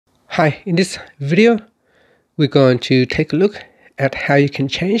Hi, in this video, we're going to take a look at how you can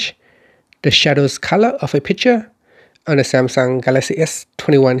change the shadow's color of a picture on the Samsung Galaxy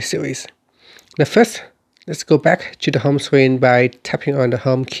S21 series. Now first, let's go back to the home screen by tapping on the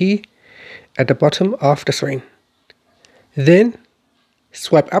home key at the bottom of the screen. Then,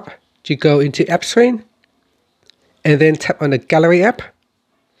 swipe up to go into app screen, and then tap on the gallery app.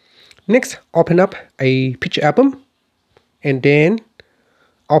 Next, open up a picture album, and then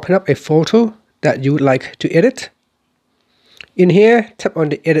open up a photo that you would like to edit. In here, tap on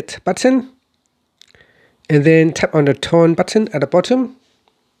the edit button, and then tap on the tone button at the bottom.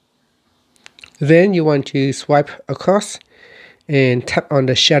 Then you want to swipe across and tap on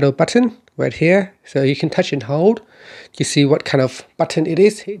the shadow button right here. So you can touch and hold to see what kind of button it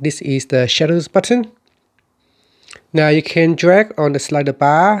is. This is the shadows button. Now you can drag on the slider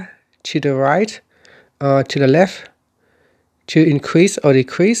bar to the right or to the left to increase or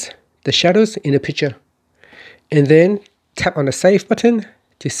decrease the shadows in the picture. And then tap on the save button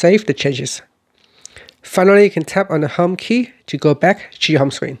to save the changes. Finally, you can tap on the home key to go back to your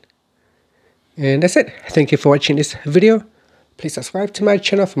home screen. And that's it. Thank you for watching this video. Please subscribe to my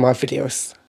channel for more videos.